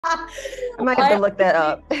I might have to look that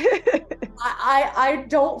up. I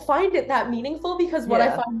don't find it that meaningful because what I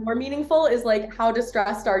Yeah. find more meaningful is like how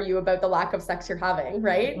distressed are you about the lack of sex you're having,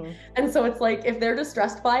 right? Hmm. And so it's like if they're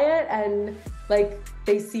distressed by it and like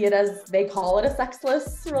they see it as they call it a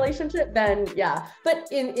sexless relationship, then yeah. But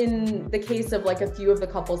in the case of like a few of the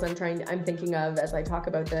couples I'm thinking of as I talk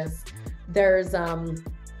about this, there's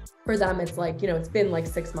for them it's like, it's been like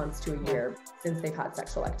 6 months to a Yeah. year since they've had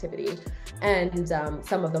sexual activity, and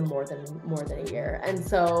some of them more than a year. And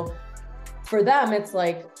so for them, it's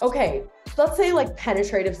like, okay, let's say like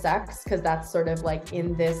penetrative sex, because that's sort of like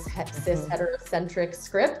in this cis Hmm. heterocentric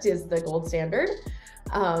script is the gold standard.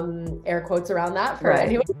 Air quotes around that for Right.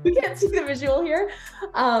 anyone who can't see the visual here.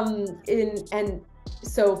 And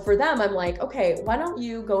so for them, I'm like, okay, why don't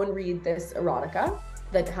you go and read this erotica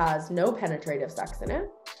that has no penetrative sex in it,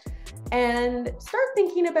 and start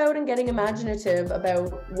thinking about and getting imaginative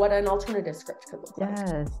about what an alternative script could look like.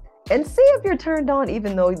 Yes. And see if you're turned on,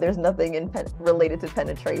 even though there's nothing related to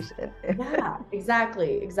penetration. Yeah,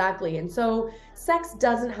 exactly. And so sex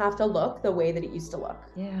doesn't have to look the way that it used to look.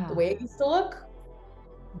 The Yeah. way it used to look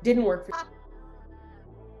didn't work for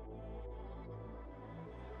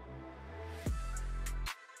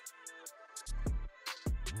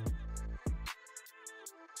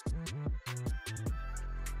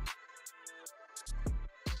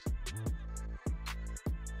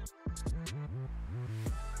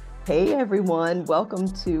Hey everyone, welcome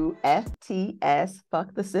to FTS,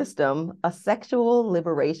 Fuck the System, a sexual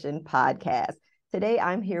liberation podcast. Today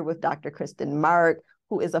I'm here with Dr. Kristen Mark,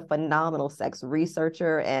 who is a phenomenal sex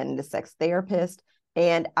researcher and a sex therapist.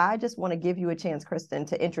 And I just want to give you a chance, Kristen,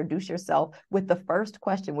 to introduce yourself with the first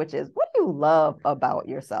question, which is, what do you love about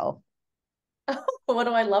yourself? what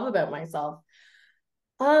do I love about myself?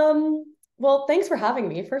 Um, well, thanks for having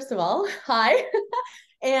me, first of all. Hi.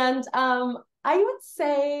 And I would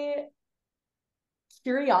say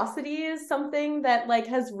curiosity is something that like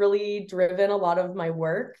has really driven a lot of my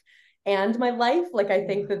work and my life. Like I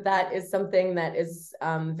think that that is something that is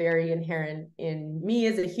very inherent in me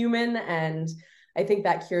as a human, and I think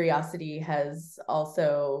that curiosity has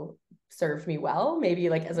also served me well. Maybe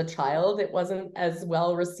like as a child it wasn't as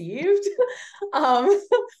well received, um,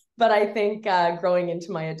 but I think growing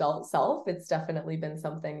into my adult self, it's definitely been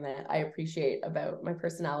something that I appreciate about my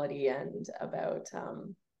personality and about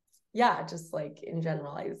yeah, just like in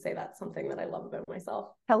general, I would say that's something that I love about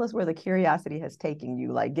myself. Tell us where the curiosity has taken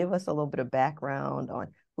you. Like, give us a little bit of background on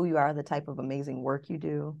who you are, the type of amazing work you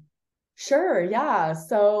do. Sure, yeah.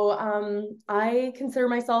 So I consider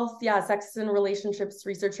myself, yeah, sex and relationships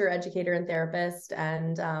researcher, educator, and therapist.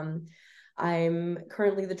 And I'm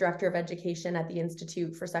currently the director of education at the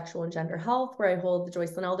Institute for Sexual and Gender Health, where I hold the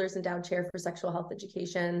Joycelyn Elders Endowed Chair for Sexual Health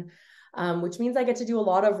Education, which means I get to do a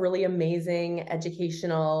lot of really amazing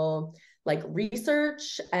educational like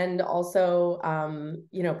research and also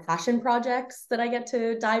passion projects that I get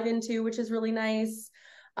to dive into, which is really nice,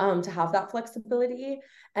 to have that flexibility.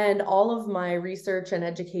 And all of my research and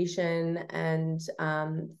education and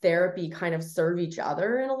therapy kind of serve each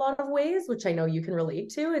other in a lot of ways, which I know you can relate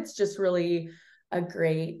to. It's just really a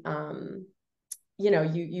great,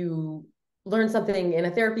 you learn something in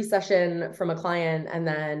a therapy session from a client and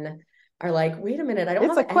then are like, wait a minute, I don't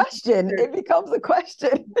It's a have any question. research. It becomes a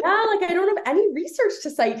question. Yeah, like I don't have any research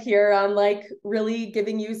to cite here on like really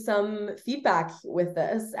giving you some feedback with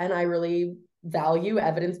this. And I really value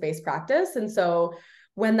evidence-based practice. And so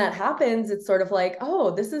when that happens, it's sort of like,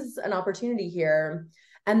 oh, this is an opportunity here.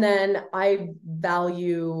 And then I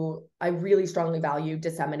really strongly value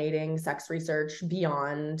disseminating sex research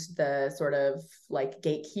beyond the sort of like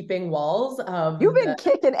gatekeeping walls of You've been the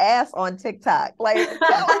kicking ass on TikTok. Like,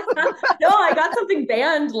 tell us. no, I got something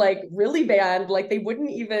banned, like really banned. Like they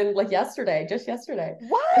wouldn't even like yesterday, just yesterday. And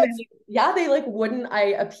What? then, yeah, they like wouldn't. I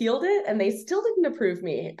appealed it, and they still didn't approve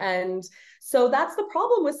me. And so that's the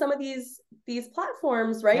problem with some of these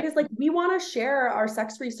platforms, right? Yep. Is like we want to share our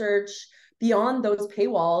sex research beyond those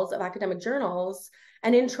paywalls of academic journals.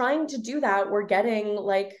 And in trying to do that, we're getting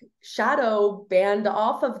like shadow banned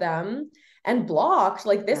off of them and blocked.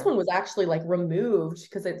 Like this Yeah. one was actually like removed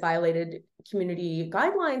because it violated community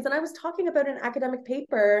guidelines. And I was talking about an academic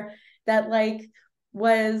paper that like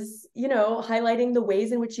was, highlighting the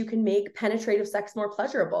ways in which you can make penetrative sex more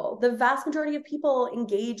pleasurable. The vast majority of people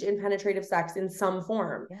engage in penetrative sex in some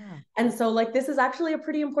form. Yeah. And so like this is actually a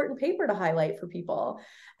pretty important paper to highlight for people.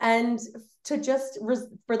 And to just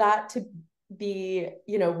for that to be,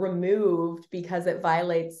 removed because it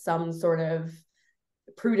violates some sort of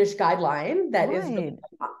prudish guideline that is really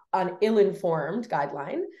Right. an ill-informed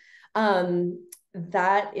guideline,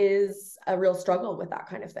 that is a real struggle with that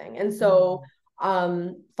kind of thing. And so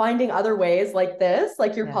finding other ways like this,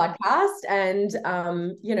 like your Yeah. podcast,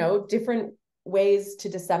 and different ways to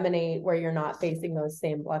disseminate where you're not facing those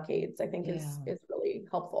same blockades, I think is really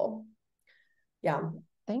helpful. Yeah.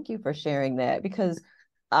 Thank you for sharing that, because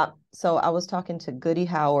so I was talking to Goody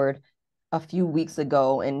Howard a few weeks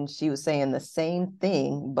ago, and she was saying the same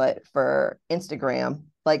thing, but for Instagram.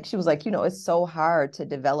 Like, she was like, it's so hard to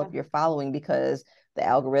develop your following because the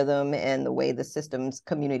algorithm and the way the system's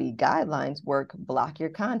community guidelines work block your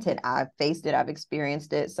content. I've faced it, I've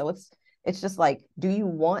experienced it. So it's just like, do you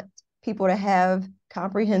want people to have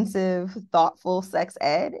comprehensive, thoughtful sex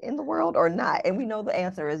ed in the world or not? And we know the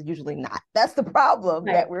answer is usually not. That's the problem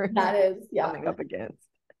Right. that we're That is, coming up against.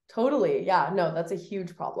 Totally. Yeah. No, that's a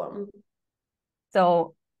huge problem.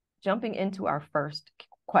 So, jumping into our first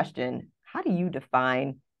question, how do you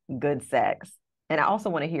define good sex? And I also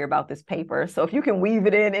want to hear about this paper. So if you can weave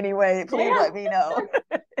it in anyway, please let me know.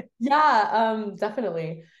 Yeah,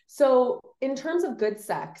 definitely. So in terms of good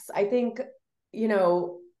sex, I think,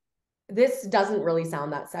 this doesn't really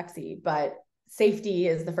sound that sexy, but safety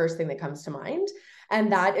is the first thing that comes to mind.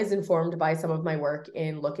 And that is informed by some of my work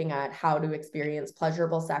in looking at how to experience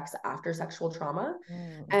pleasurable sex after sexual trauma.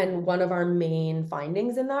 And one of our main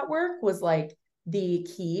findings in that work was like, the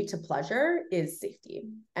key to pleasure is safety.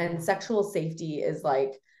 And sexual safety is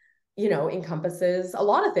like, encompasses a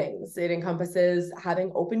lot of things. It encompasses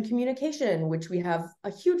having open communication, which we have a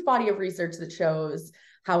huge body of research that shows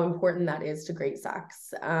how important that is to great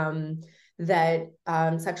sex.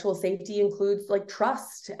 Sexual safety includes like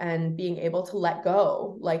trust and being able to let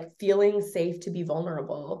go, like feeling safe to be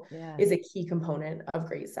vulnerable is a key component of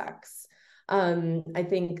great sex. I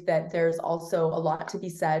think that there's also a lot to be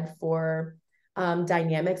said for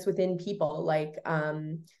dynamics within people. Like,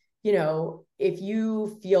 if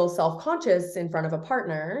you feel self-conscious in front of a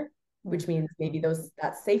partner, which means maybe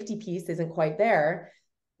that safety piece isn't quite there,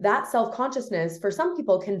 that self-consciousness for some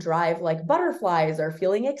people can drive like butterflies or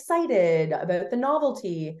feeling excited about the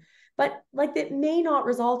novelty, but like it may not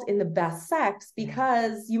result in the best sex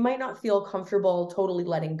because you might not feel comfortable totally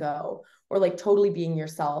letting go or like totally being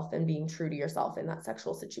yourself and being true to yourself in that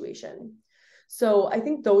sexual situation. So I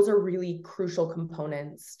think those are really crucial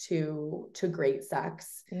components to great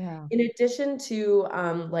sex. Yeah. In addition to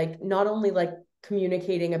like not only like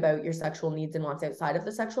communicating about your sexual needs and wants outside of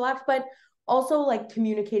the sexual act, but also like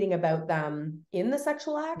communicating about them in the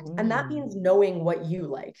sexual act. And that means knowing what you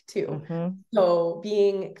like too. So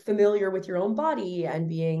being familiar with your own body and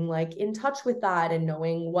being like in touch with that and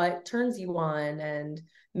knowing what turns you on and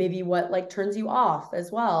maybe what like turns you off as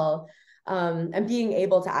well. And being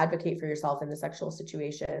able to advocate for yourself in the sexual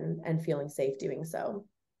situation and feeling safe doing so.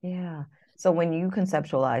 Yeah. So when you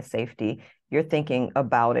conceptualize safety, you're thinking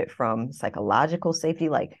about it from psychological safety,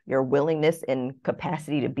 like your willingness and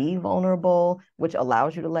capacity to be vulnerable, which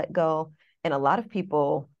allows you to let go. And a lot of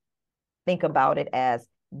people think about it as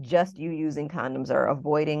just you using condoms or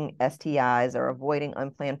avoiding STIs or avoiding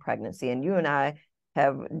unplanned pregnancy. And you and I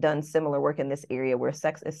have done similar work in this area where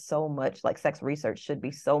sex is so much, like sex research should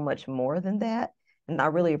be so much more than that. And I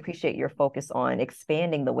really appreciate your focus on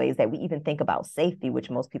expanding the ways that we even think about safety, which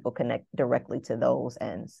most people connect directly to those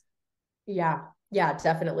ends. Yeah,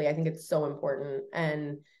 definitely. I think it's so important.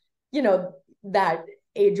 And, that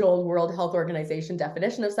age-old World Health Organization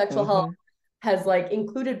definition of sexual health has like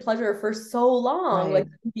included pleasure for so long, like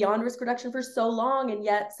beyond risk reduction for so long. And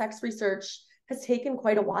yet sex research has taken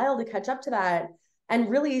quite a while to catch up to that and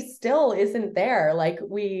really still isn't there. Like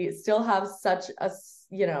we still have such a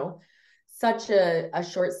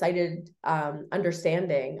short-sighted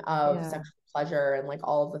understanding of sexual pleasure and like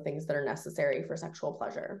all of the things that are necessary for sexual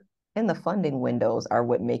pleasure. And the funding windows are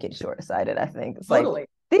what make it short-sighted, I think. It's totally. Like,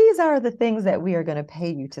 these are the things that we are going to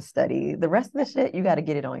pay you to study. The rest of the shit, you got to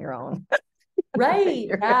get it on your own. Right.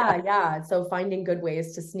 Yeah. So finding good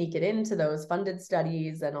ways to sneak it into those funded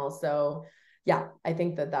studies. And also, I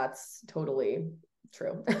think that that's totally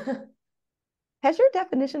true. Has your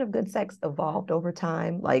definition of good sex evolved over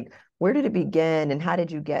time? Like, where did it begin and how did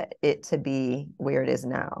you get it to be where it is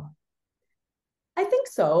now? I think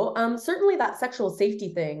so. Certainly that sexual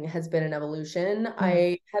safety thing has been an evolution.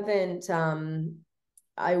 I haven't,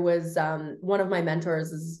 one of my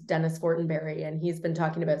mentors is Dennis Fortenberry, and he's been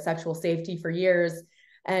talking about sexual safety for years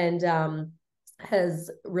and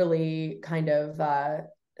has really kind of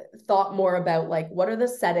thought more about like what are the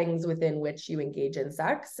settings within which you engage in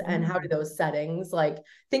sex and how do those settings, like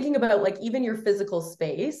thinking about like even your physical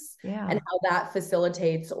space and how that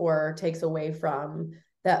facilitates or takes away from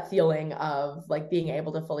that feeling of like being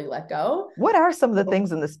able to fully let go. What are some of the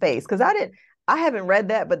things in the space? Because I haven't read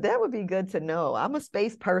that, but that would be good to know. I'm a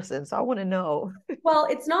space person, so I want to know. Well,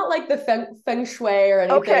 it's not like the feng shui or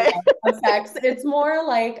anything Okay. of sex. It's more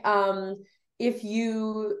like if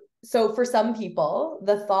you, so for some people,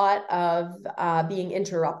 the thought of being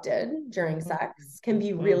interrupted during sex can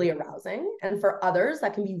be Mm-hmm. really arousing. And for others,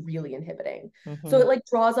 that can be really inhibiting. So Mm-hmm. it like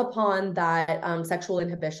draws upon that sexual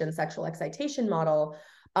inhibition, sexual excitation model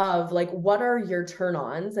of like, what are your turn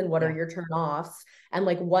ons and what are Yeah. your turn offs? And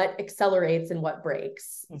like what accelerates and what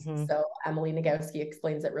breaks. Mm-hmm. So Emily Nagoski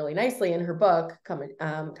explains it really nicely in her book, Come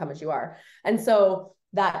As You Are. And so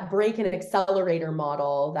that break and accelerator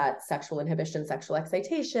model, that sexual inhibition, sexual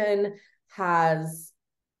excitation has,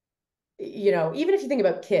 you know, even if you think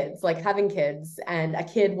about kids, like having kids and a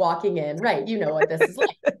kid walking in, right? You know what this is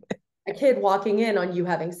like. A kid walking in on you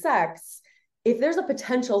having sex. If there's a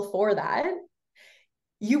potential for that,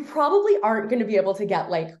 you probably aren't going to be able to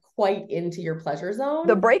get like quite into your pleasure The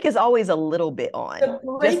zone. break is always a little bit on, The just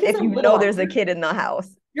break is if a you little know on. there's a kid in the house.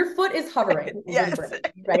 Your foot is hovering over the Yes.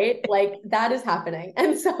 break, right? Like that is happening.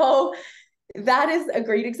 And so that is a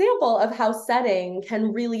great example of how setting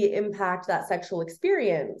can really impact that sexual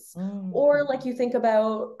experience. Or like you think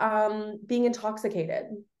about being intoxicated.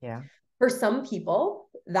 Yeah. For some people,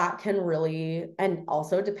 that can really, and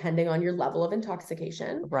also depending on your level of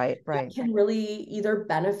intoxication, Right, that right. can really either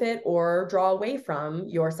benefit or draw away from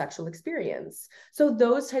your sexual experience. So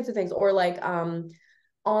those types of things, or like on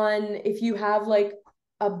if you have like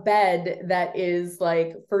a bed that is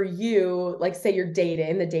like for you, like say you're dating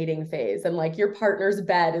in the dating phase and like your partner's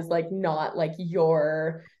bed is like not like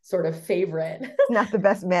your sort of favorite. It's not the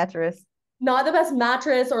best mattress. Not the best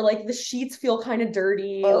mattress, or like the sheets feel kind of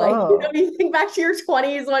dirty. Like, you know, Oh. you think back to your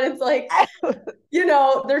 20s when it's like, you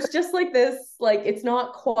know, there's just like this, like it's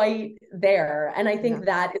not quite there. And I Yeah. think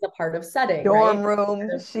that is a part of setting, Dorm right?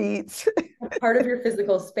 room sheets. Part of your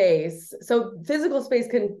physical space. So physical space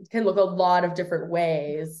can look a lot of different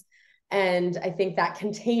ways. And I think that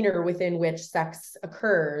container within which sex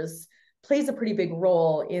occurs plays a pretty big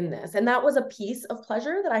role in this. And that was a piece of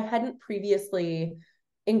pleasure that I hadn't previously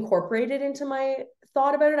incorporated into my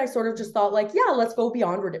thought about it. I sort of just thought like, yeah, let's go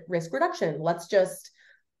beyond risk reduction. Let's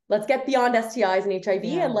get beyond STIs and HIV,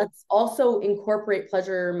 Yeah. and let's also incorporate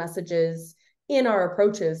pleasure messages in our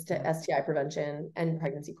approaches to Yeah. STI prevention and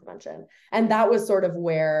pregnancy prevention. And that was sort of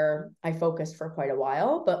where I focused for quite a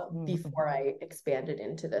while. But before I expanded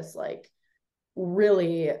into this, like,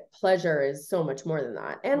 really, pleasure is so much more than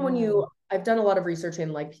that. And Yeah. I've done a lot of research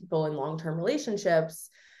in like people in long-term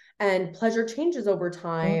relationships, and pleasure changes over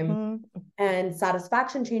time, and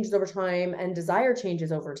satisfaction changes over time, and desire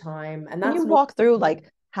changes over time. And Can that's you no. walk through like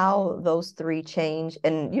how those three change?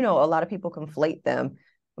 And a lot of people conflate them,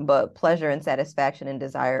 but pleasure and satisfaction and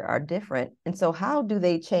desire are different. And so how do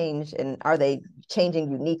they change, and are they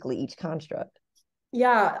changing uniquely each construct?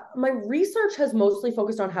 Yeah, my research has mostly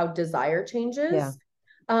focused on how desire Yeah. changes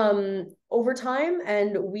over time.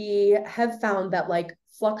 And we have found that like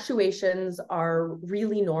fluctuations are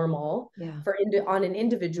really normal Yeah. on an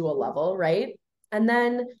individual level, right? And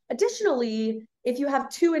then additionally, if you have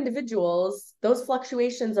two individuals, those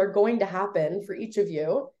fluctuations are going to happen for each of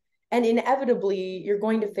you. And inevitably, you're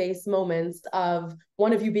going to face moments of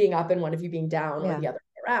one of you being up and one of you being down, or Yeah. the other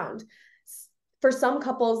way around. For some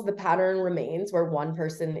couples, the pattern remains where one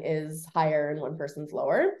person is higher and one person's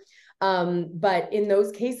lower. But in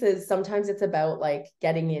those cases, sometimes it's about like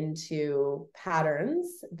getting into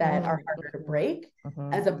patterns that are harder to break,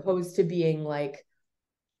 as opposed to being like,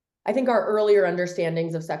 I think our earlier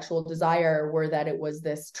understandings of sexual desire were that it was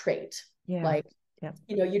this trait. Yeah. Like, Yeah.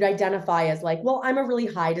 you'd identify as like, well, I'm a really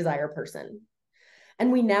high desire person.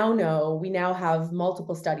 And we now have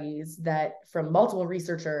multiple studies that from multiple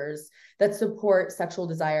researchers that support sexual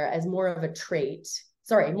desire as more of a trait,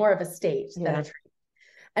 more of a state than a Yeah. trait.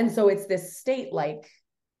 And so it's this state-like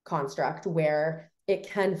construct where it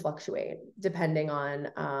can fluctuate depending on,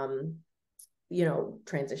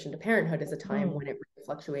 transition to parenthood is a time when it really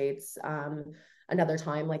fluctuates. Another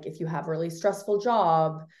time, like if you have a really stressful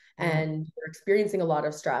job and you're experiencing a lot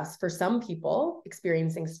of stress, for some people,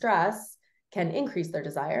 experiencing stress can increase their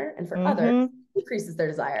desire, and for others, decreases their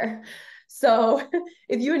desire. So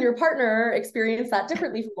if you and your partner experience that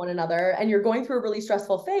differently from one another, and you're going through a really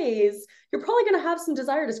stressful phase, you're probably going to have some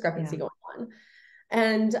desire discrepancy going on.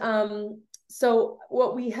 And so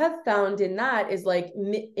what we have found in that is like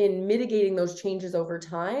in mitigating those changes over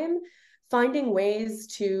time, finding ways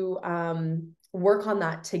to work on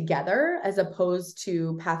that together as opposed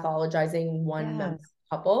to pathologizing one member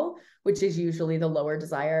couple, which is usually the lower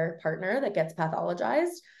desire partner that gets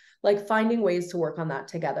pathologized. Like finding ways to work on that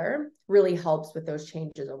together really helps with those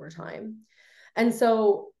changes over time. And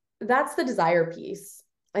so that's the desire piece.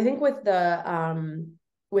 I think with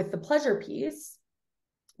the pleasure piece,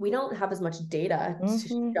 we don't have as much data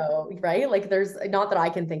to show, right? Like there's not that I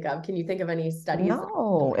can think of. Can you think of any studies?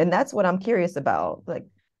 No, and that's what I'm curious about. Like,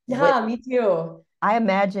 what Yeah, me too. I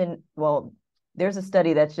imagine, well, there's a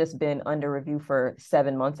study that's just been under review for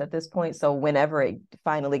 7 months at this point. So whenever it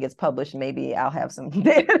finally gets published, maybe I'll have some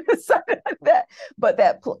data like that. But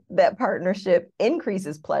that partnership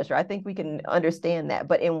increases pleasure. I think we can understand that.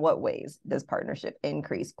 But in what ways does partnership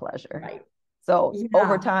increase pleasure? Right. So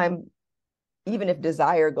over Yeah. time, even if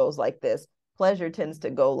desire goes like this, pleasure tends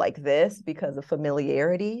to go like this because of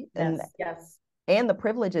familiarity Yes. Yes. and the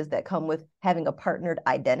privileges that come with having a partnered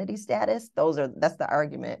identity status. That's the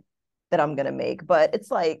argument that I'm gonna make. But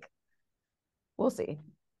it's like, we'll see.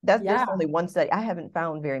 There's Yeah. only one study. I haven't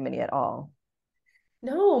found very many at all.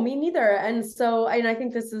 No, me neither. And so, and I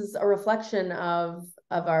think this is a reflection of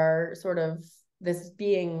our sort of this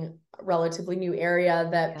being a relatively new area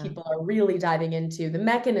that Yeah. people are really diving into the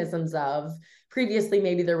mechanisms of. Previously,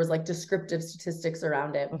 maybe there was like descriptive statistics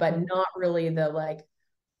around it, but not really the like,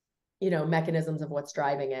 mechanisms of what's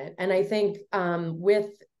driving it. And I think with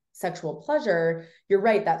sexual pleasure, you're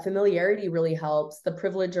right, that familiarity really helps. The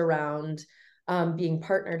privilege around being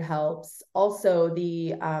partnered helps. Also,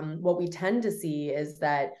 the what we tend to see is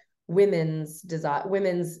that women's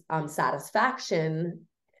satisfaction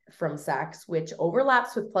from sex, which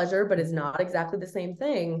overlaps with pleasure but is not exactly the same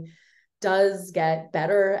thing, does get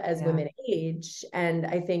better as women age. And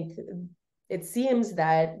I think it seems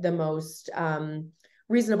that the most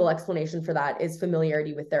reasonable explanation for that is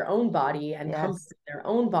familiarity with their own body and comfort in their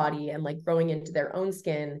own body and like growing into their own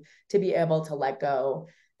skin to be able to let go,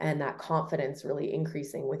 and that confidence really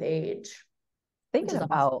increasing with age. Thinking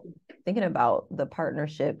about the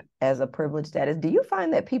partnership as a privileged status, do you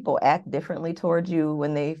find that people act differently towards you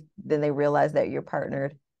when they realize that you're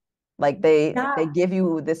partnered? Like they give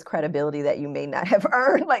you this credibility that you may not have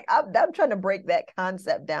earned. Like I'm trying to break that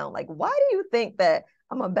concept down. Like, why do you think that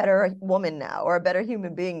I'm a better woman now or a better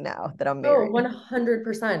human being now that I'm Oh, married?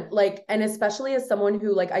 100%. Like, and especially as someone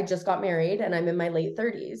who like I just got married and I'm in my late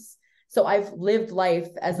 30s. So I've lived life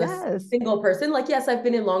as a single person. Like, yes, I've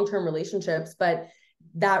been in long-term relationships, but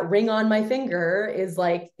that ring on my finger is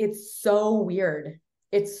like, it's so weird.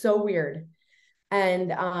 It's so weird.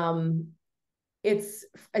 And it's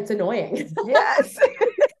annoying. Yes.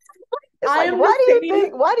 It's I like, am the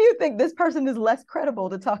same. why do you think this person is less credible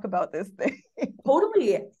to talk about this thing?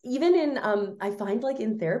 Totally. Even in I find like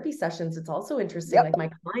in therapy sessions, it's also interesting. Yep. Like my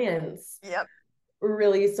clients Yep.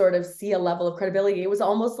 really sort of see a level of credibility. It was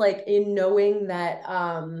almost like in knowing that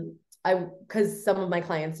because some of my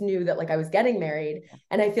clients knew that like I was getting married,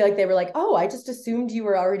 and I feel like they were like, oh, I just assumed you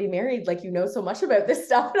were already married, like you know so much about this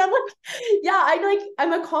stuff. And I'm like, yeah,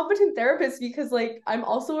 I'm a competent therapist because like I'm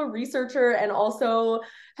also a researcher and also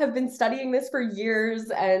have been studying this for years,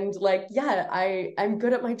 and like, yeah, I'm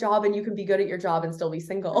good at my job, and you can be good at your job and still be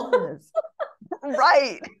single. Yes.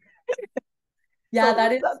 Right. Yeah, So that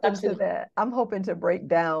there's is something to that. I'm hoping to break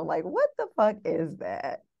down like, what the fuck is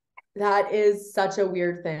that? that is such a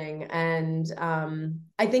weird thing. And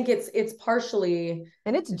I think it's partially,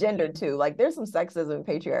 And it's gendered too. Like there's some sexism and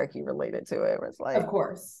patriarchy related to it where it's of like,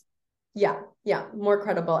 course. Yeah, more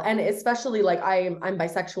credible. And especially like I'm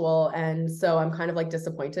bisexual, and so I'm kind of like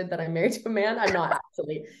disappointed that I'm married to a man. I'm not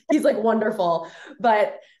actually. He's like wonderful,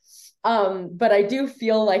 but I do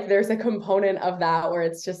feel like there's a component of that where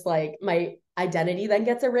it's just like my identity then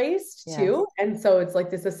gets erased too. And so it's like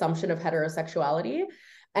this assumption of heterosexuality.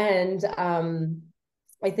 And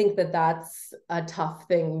I think that that's a tough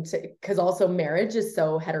thing to, because also marriage is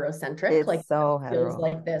so heterocentric. it's Like so it feels hetero.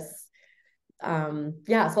 like this.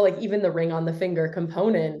 Yeah. So like even the ring on the finger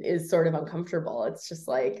component is sort of uncomfortable. It's just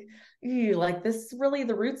like, ew, like this really,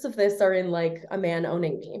 the roots of this are in like a man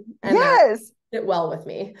owning me. And that Yes. fit well with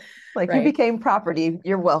me. Like you Right. became property.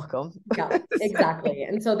 You're welcome. Yeah, exactly.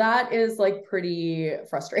 And so that is like pretty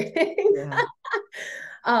frustrating. Yeah.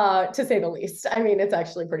 To say the least. I mean, it's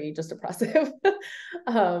actually pretty just oppressive.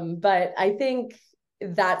 But I think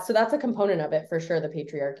that's a component of it for sure, the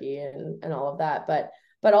patriarchy and all of that.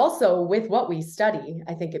 But also with what we study,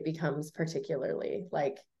 I think it becomes particularly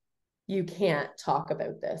like you can't talk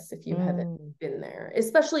about this if you haven't been there,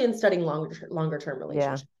 especially in studying longer term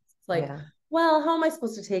relationships. It's like, well, how am I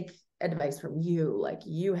supposed to take advice from you? Like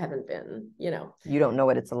you haven't been, You don't know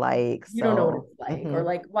what it's like. you don't know what it's like, or mhm.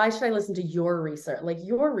 like, why should I listen to your research? Like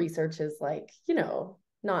your research is like,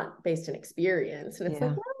 not based in experience. And it's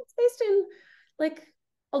like, well, it's based in like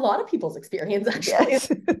a lot of people's experience, actually.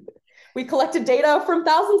 Yes. We collected data from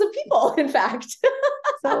thousands of people, in fact.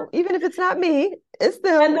 So even if it's not me, it's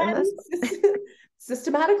them. And And then that's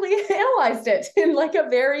systematically analyzed it in like a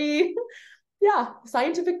very,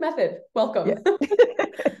 scientific method. Welcome.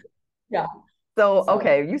 Yeah. Yeah. So,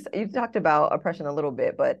 okay, you talked about oppression a little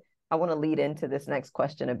bit, but I want to lead into this next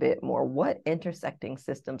question a bit more. What intersecting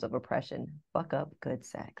systems of oppression fuck up good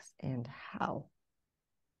sex and how?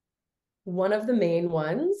 One of the main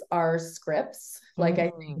ones are scripts. Like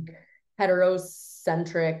I think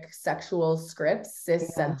heterocentric sexual scripts, Yeah.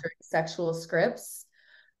 ciscentric sexual scripts,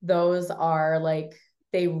 those are like,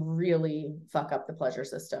 they really fuck up the pleasure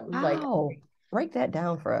system. Like, How? Break that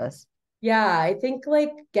down for us. yeah, I think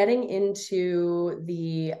like getting into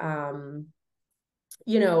the,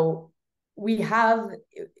 you know, we have,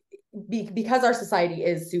 because our society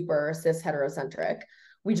is super cis heterocentric,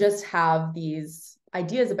 we just have these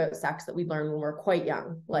ideas about sex that we learn when we're quite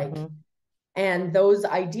young. Like, and those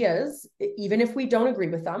ideas, even if we don't agree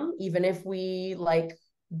with them, even if we like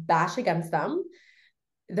bash against them,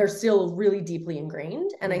 they're still really deeply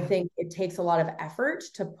ingrained. And I think it takes a lot of effort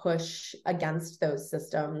to push against those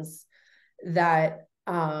systems that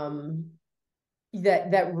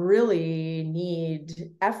that really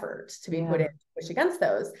need effort to be put in to push against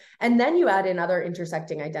those. And then you add in other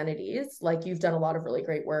intersecting identities. Like you've done a lot of really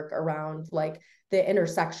great work around like the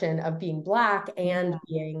intersection of being Black and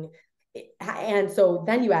being, and so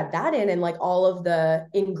then you add that in and like all of the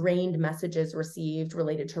ingrained messages received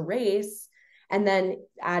related to race, and then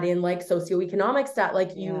add in like socioeconomic stat,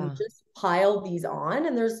 like you just pile these on,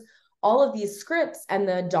 and there's all of these scripts, and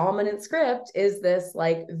the dominant script is this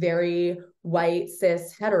like very white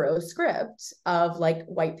cis hetero script of like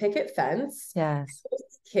white picket fence,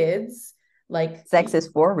 kids, like sex is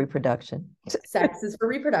for reproduction. Sex is for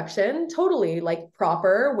reproduction, totally. Like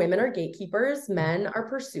proper women are gatekeepers, men are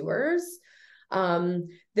pursuers.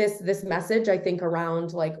 This message, I think,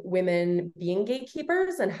 around like women being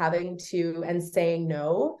gatekeepers and having to and saying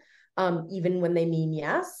no, even when they mean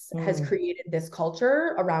yes, has created this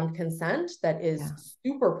culture around consent that is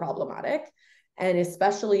super problematic. And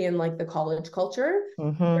especially in like the college culture,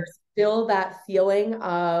 there's still that feeling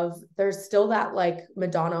of, there's still that like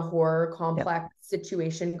Madonna whore complex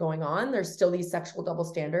situation going on. There's still these sexual double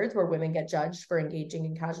standards where women get judged for engaging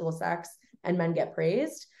in casual sex and men get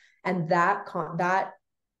praised. And that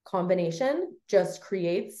combination just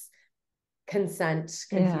creates consent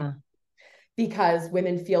confusion, because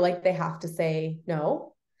women feel like they have to say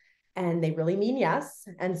no and they really mean yes.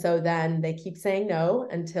 And so then they keep saying no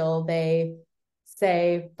until they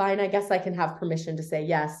say, fine, I guess I can have permission to say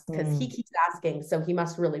yes, because he keeps asking, so he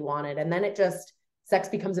must really want it. And then it just, sex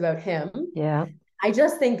becomes about him. Yeah. I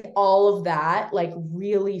just think all of that like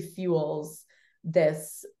really fuels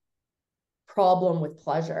this problem with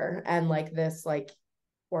pleasure and like this like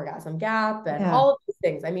orgasm gap and all of these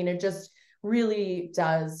things. I mean, it just really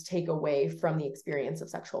does take away from the experience of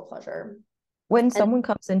sexual pleasure. When someone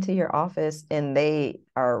comes into your office and they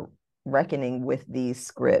are reckoning with these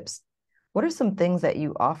scripts, what are some things that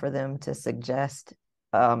you offer them to suggest?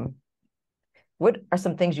 What are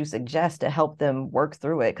some things you suggest to help them work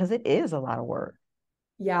through it? Because it is a lot of work.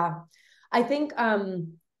 Yeah. I think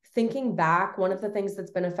thinking back, one of the things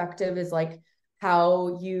that's been effective is like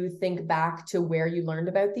how you think back to where you learned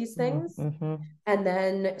about these things. And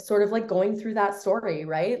then sort of like going through that story,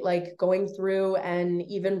 right? Like going through and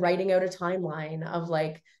even writing out a timeline of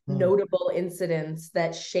like notable incidents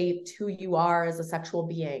that shaped who you are as a sexual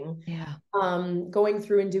being. Going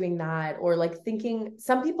through and doing that, or like thinking,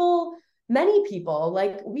 many people,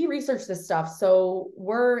 like we research this stuff, so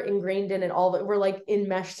we're ingrained in it we're like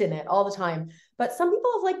enmeshed in it all the time. But some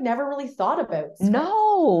people have like never really thought about scripts.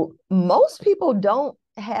 No, most people don't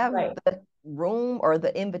have the room or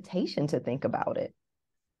the invitation to think about it.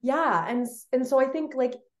 Yeah. And so I think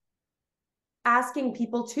like asking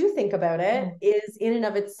people to think about it is in and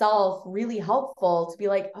of itself really helpful to be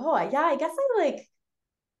like, oh yeah, I guess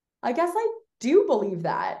I do believe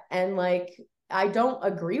that. And like, I don't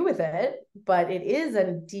agree with it, but it is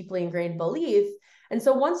a deeply ingrained belief. And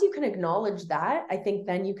so once you can acknowledge that, I think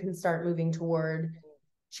then you can start moving toward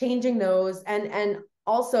changing those, and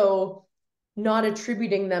also not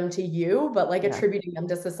attributing them to you, but like attributing them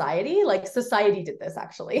to society. Like society did this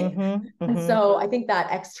actually. And so I think that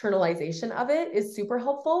externalization of it is super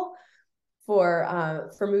helpful for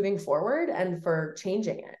moving forward and for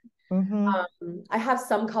changing it. I have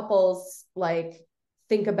some couples like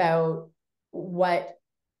think about what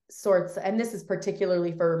sorts, and this is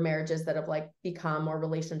particularly for marriages that have like become, or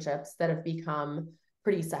relationships that have become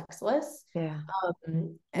pretty sexless. What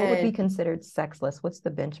would be considered sexless? What's the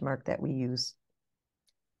benchmark that we use?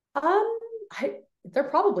 There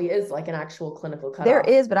probably is like an actual clinical cutoff. There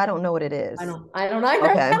is, but I don't know what it is. I don't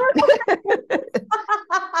either. Okay.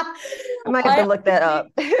 I might have to look that up.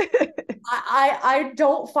 I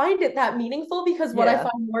don't find it that meaningful, because what I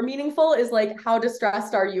find more meaningful is like, how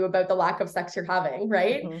distressed are you about the lack of sex you're having,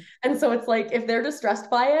 right? Mm-hmm. And so it's like, if they're distressed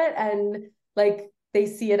by it and like they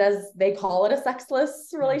see it as, they call it a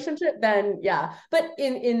sexless relationship, then yeah. But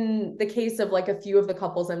in the case of like a few of the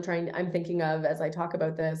couples I'm thinking of as I talk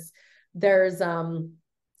about this, there's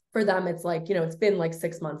for them it's like, you know, it's been like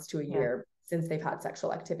 6 months to a year since they've had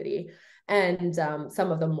sexual activity, and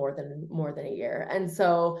some of them more than a year. And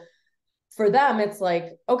so for them, it's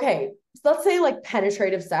like, okay, so let's say like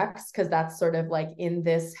penetrative sex, because that's sort of like in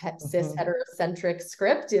this cis heterocentric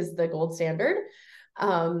script is the gold standard.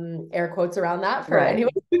 Air quotes around that for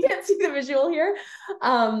anyone who can't see the visual here.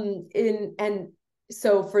 And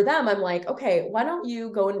so for them, I'm like, okay, why don't you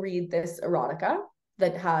go and read this erotica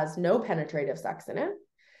that has no penetrative sex in it,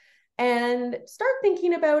 and start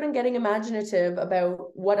thinking about and getting imaginative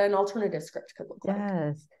about what an alternative script could look like.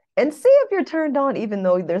 Yes. And see if you're turned on, even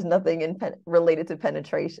though there's nothing related to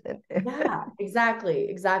penetration. Yeah, exactly.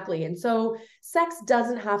 And so sex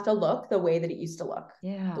doesn't have to look the way that it used to look.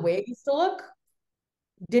 Yeah. The way it used to look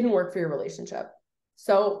didn't work for your relationship.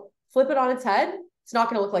 So flip it on its head. It's not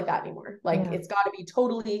going to look like that anymore. Like it's got to be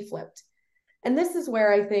totally flipped. And this is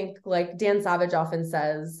where I think like Dan Savage often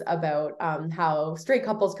says about how straight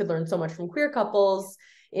couples could learn so much from queer couples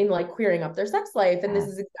in like queering up their sex life. And this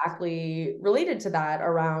is exactly related to that,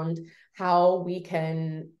 around how we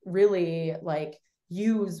can really like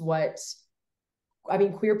use what, I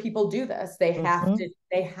mean, queer people do this. They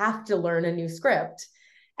have to learn a new script.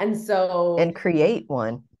 And so and create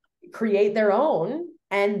their own,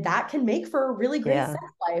 and that can make for a really great sex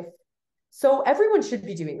life. So everyone should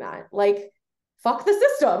be doing that. Like, fuck the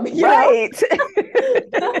system, you know?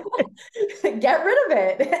 Get rid of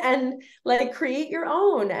it and like create your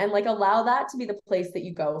own, and like allow that to be the place that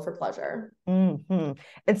you go for pleasure. And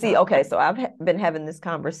see, okay, so I've been having this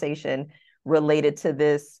conversation related to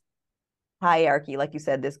this hierarchy, like you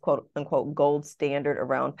said, this quote unquote gold standard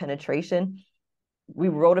around penetration. We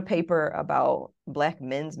wrote a paper about Black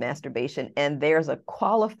men's masturbation, and there's a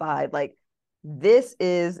qualified, like, this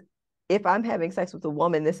is, if I'm having sex with a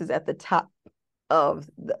woman, this is at the top of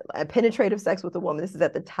penetrative sex with a woman, this is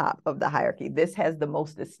at the top of the hierarchy. This has the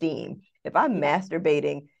most esteem. If I'm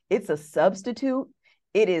masturbating, it's a substitute.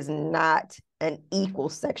 It is not an equal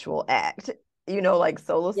sexual act. You know, like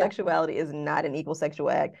solo sexuality is not an equal sexual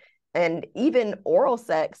act. And even oral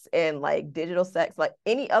sex and like digital sex, like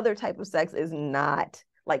any other type of sex, is not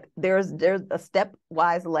like, there's a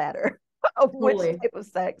stepwise ladder of which type of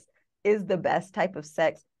sex is the best type of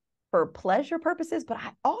sex for pleasure purposes. But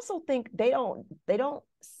I also think they don't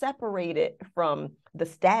separate it from the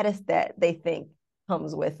status that they think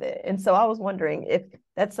comes with it. And so I was wondering if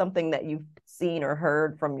that's something that you've seen or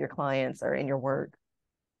heard from your clients or in your work.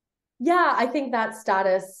 Yeah, I think that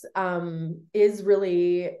status is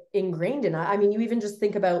really ingrained in it. I mean, you even just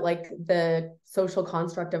think about like the social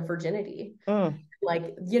construct of virginity.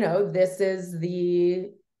 Like, you know, this is the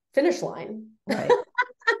finish line. Right.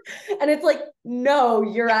 And it's like, no,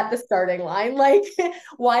 you're at the starting line. Like,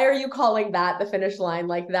 why are you calling that the finish line?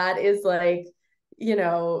 Like, that is like, you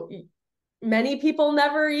know, many people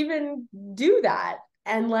never even do that.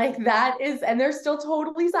 And like that is, and they're still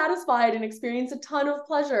totally satisfied and experience a ton of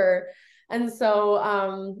pleasure. And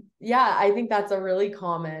so, yeah, I think that's a really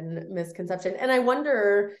common misconception. And I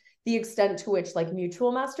wonder the extent to which like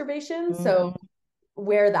mutual masturbation, so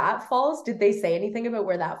where that falls, did they say anything about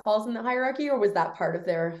where that falls in the hierarchy, or was that part of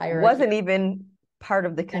their hierarchy? Wasn't even part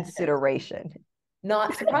of the consideration.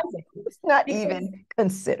 Not surprising. It's not even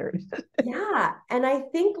considered. Yeah. And I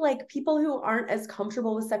think like people who aren't as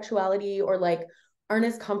comfortable with sexuality, or like aren't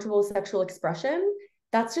as comfortable with sexual expression,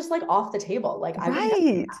 that's just like off the table. Like, I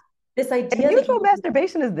think this idea and mutual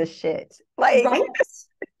masturbation is the shit. Like, right?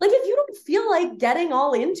 Like if you don't feel like getting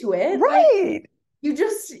all into it, right? Like, you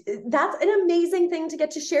just, that's an amazing thing to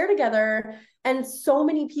get to share together. And so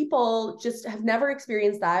many people just have never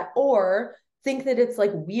experienced that, or think that it's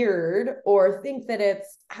like weird, or think that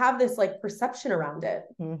it's have this like perception around it.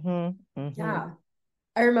 Yeah.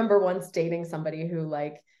 I remember once dating somebody who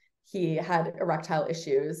like, he had erectile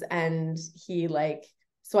issues, and he like,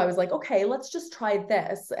 so I was like, okay, let's just try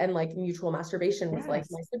this. And like mutual masturbation was like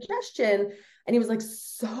my suggestion. And he was like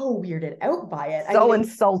so weirded out by it. So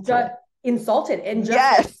insulted and just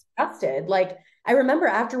like, disgusted. Like, I remember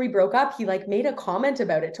after we broke up, he like made a comment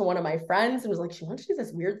about it to one of my friends and was like, she wanted to do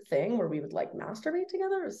this weird thing where we would like masturbate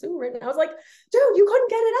together. It was so weird. And I was like, dude, you couldn't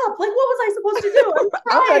get it up. Like, what was I supposed to do?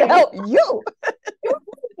 I'm trying to help you.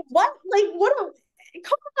 What? Like, what?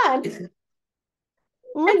 Come on.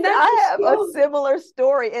 And that's I have a so similar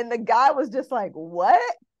story. And the guy was just like, what?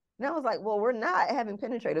 And I was like, well, we're not having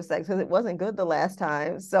penetrative sex because it wasn't good the last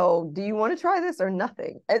time. So do you want to try this or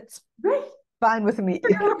nothing? It's right. fine with me.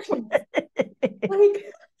 Like,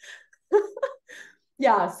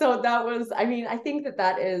 yeah, so that was, I mean, I think that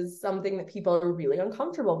that is something that people are really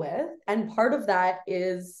uncomfortable with. And part of that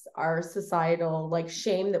is our societal like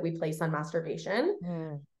shame that we place on masturbation.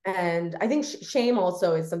 Mm. And I think shame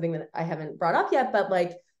also is something that I haven't brought up yet, but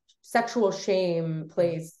like sexual shame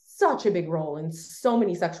plays such a big role in so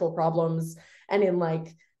many sexual problems and in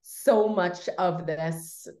like so much of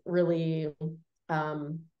this really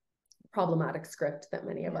problematic script that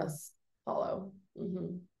many of us follow.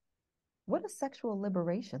 Mm-hmm. What does sexual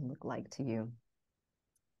liberation look like to you?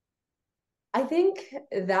 I think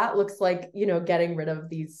that looks like, you know, getting rid of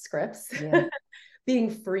these scripts, Yeah. being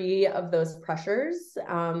free of those pressures,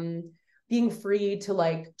 being free to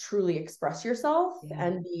like truly express yourself Yeah.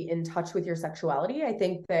 and be in touch with your sexuality. I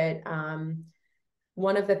think that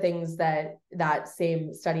one of the things that that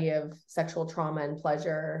same study of sexual trauma and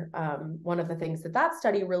pleasure, one of the things that that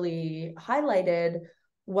study really highlighted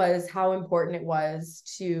was how important it was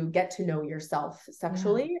to get to know yourself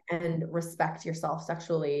sexually and respect yourself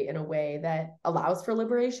sexually in a way that allows for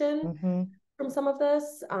liberation Mm-hmm. from some of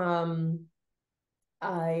this.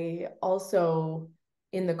 I also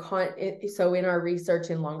so in our research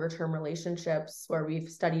in longer term relationships where we've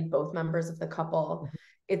studied both members of the couple,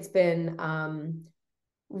 it's been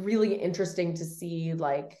really interesting to see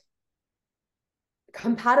like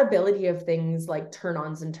compatibility of things like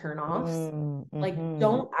turn-ons and turn-offs like Mm-hmm.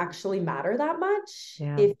 don't actually matter that much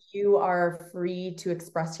Yeah. if you are free to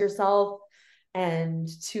express yourself and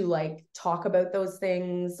to like talk about those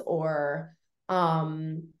things or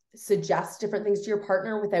suggest different things to your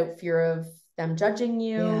partner without fear of them judging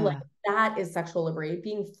you. Like Yeah. that is sexual liberation,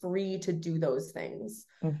 being free to do those things.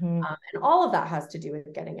 Mm-hmm. And all of that has to do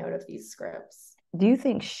with getting out of these scripts. Do you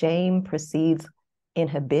think shame precedes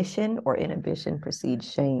inhibition or inhibition precedes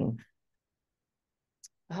shame?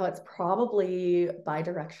 Oh, it's probably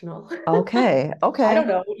bi-directional. Okay. I Okay. don't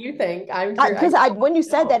know. What do you think? I'm curious. Because I, when you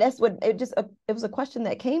said No. that, that's what it just, it was a question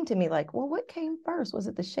that came to me like, well, what came first? Was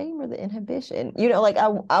it the shame or the inhibition? You know, like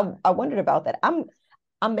I wondered about that.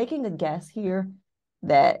 I'm making a guess here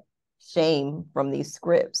that shame from these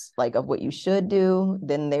scripts, like of what you should do,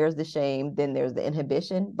 then there's the shame, then there's the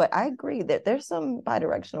inhibition. But I agree that there's some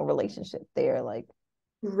bidirectional relationship there. Like,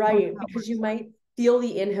 I wonder Right, how it because works. you might feel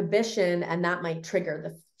the inhibition and that might trigger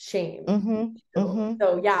the shame. Mm-hmm. Mm-hmm.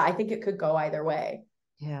 So yeah, I think it could go either way.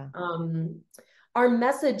 Yeah. Um, our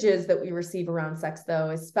messages that we receive around sex, though,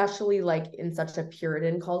 especially like in such a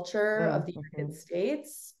Puritan culture of the Mm-hmm. United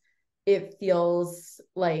States, it feels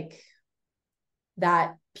like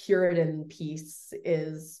that Puritan piece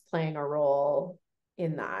is playing a role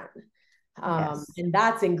in that. Yes. And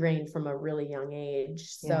that's ingrained from a really young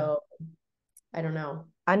age. Yeah. So I don't know.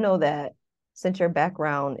 I know that since your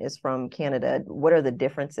background is from Canada, what are the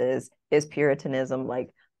differences? Is Puritanism like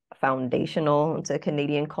foundational to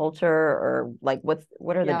Canadian culture, or like what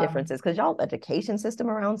are the Yeah. differences? Because y'all education system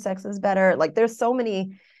around sex is better. Like there's so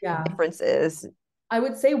many Yeah. differences. I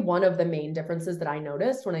would say one of the main differences that I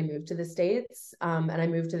noticed when I moved to the States, and I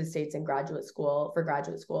moved to the States in graduate school for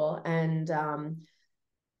graduate school. And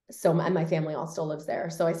and my family all still lives there.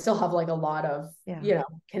 So I still have like a lot of, Yeah. you know,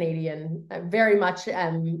 Canadian, very much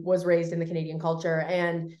was raised in the Canadian culture.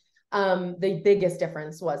 And the biggest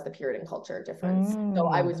difference was the Puritan culture difference. So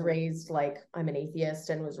I Mm, was raised like I'm an atheist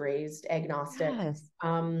and was raised agnostic. yes.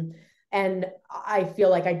 And I feel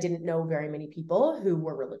like I didn't know very many people who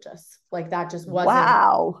were religious. Like that just wasn't,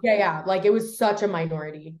 Wow. yeah. Like it was such a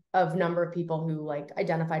minority of number of people who like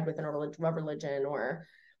identified with a religion or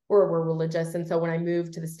were religious. And so when I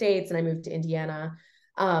moved to the States and I moved to Indiana,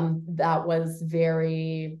 that was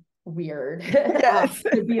very weird Yes.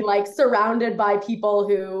 to be like surrounded by people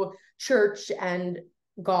who church and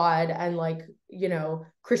God and like, you know,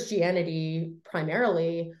 Christianity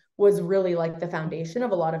primarily was really like the foundation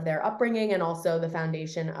of a lot of their upbringing and also the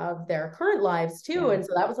foundation of their current lives too. Yeah. And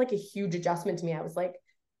so that was like a huge adjustment to me. I was like,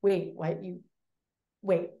 wait, what?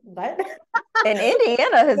 And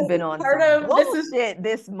Indiana has This been is on part some of this is bullshit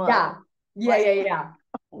this month. yeah. Yeah, Like, yeah, yeah.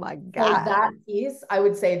 oh my So God. that piece, I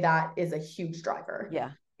would say that is a huge driver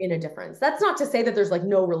Yeah, in a difference. That's not to say that there's like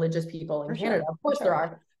no religious people in for Canada. sure. Of For course there sure.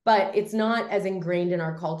 are, but it's not as ingrained in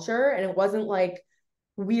our culture. And it wasn't like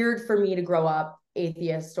weird for me to grow up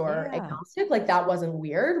atheist or Yeah. agnostic. Like that wasn't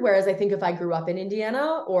weird. Whereas I think if I grew up in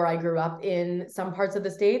Indiana or I grew up in some parts of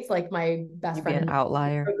the States, like my best You'd be friend an in the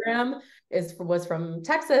outlier. program, was from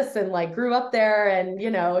Texas and like grew up there, and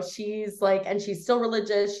she's like, and she's still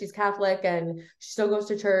religious, she's Catholic, and she still goes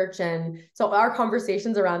to church. And so our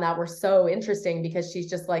conversations around that were so interesting, because she's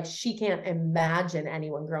just like, she can't imagine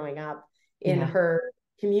anyone growing up in her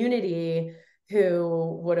community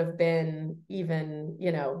who would have been even,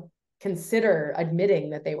 consider admitting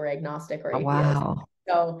that they were agnostic or atheist. Wow.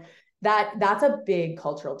 So that's a big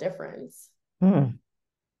cultural difference. Hmm.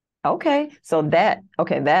 Okay. So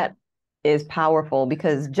that is powerful,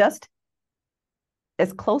 because just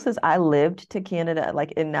as close as I lived to Canada,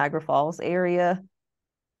 like in Niagara Falls area,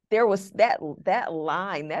 there was that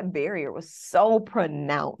line, that barrier was so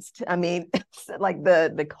pronounced. I mean, like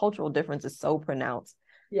the cultural difference is so pronounced.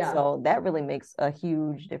 Yeah. So that really makes a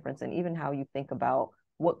huge difference in even how you think about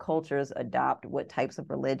what cultures adopt what types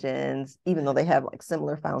of religions, even though they have like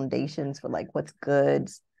similar foundations for like what's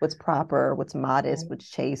good, what's proper, what's modest, what's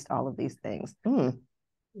chaste, all of these things.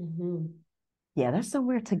 Mm-hmm. Yeah, that's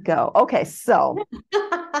somewhere to go. Okay, so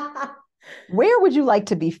where would you like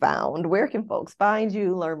to be found? Where can folks find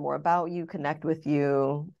you, learn more about you, connect with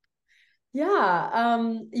you? Yeah,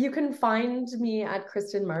 you can find me at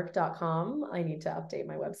KristenMark.com. I need to update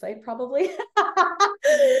my website probably.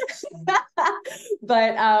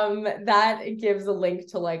 But that gives a link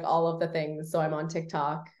to like all of the things. So I'm on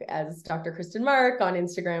TikTok as Dr. Kristen Mark, on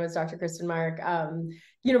Instagram as Dr. Kristen Mark.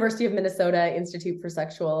 University of Minnesota Institute for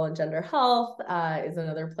Sexual and Gender Health is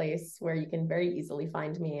another place where you can very easily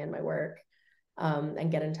find me and my work, and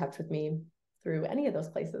get in touch with me through any of those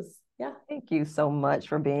places. Yeah. Thank you so much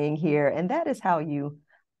for being here. And that is how you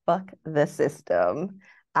fuck the system.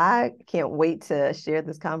 I can't wait to share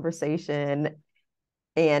this conversation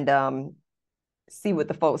and see what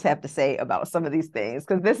the folks have to say about some of these things,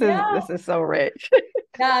 because this is so rich.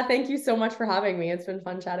 Yeah, thank you so much for having me. It's been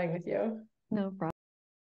fun chatting with you. No problem.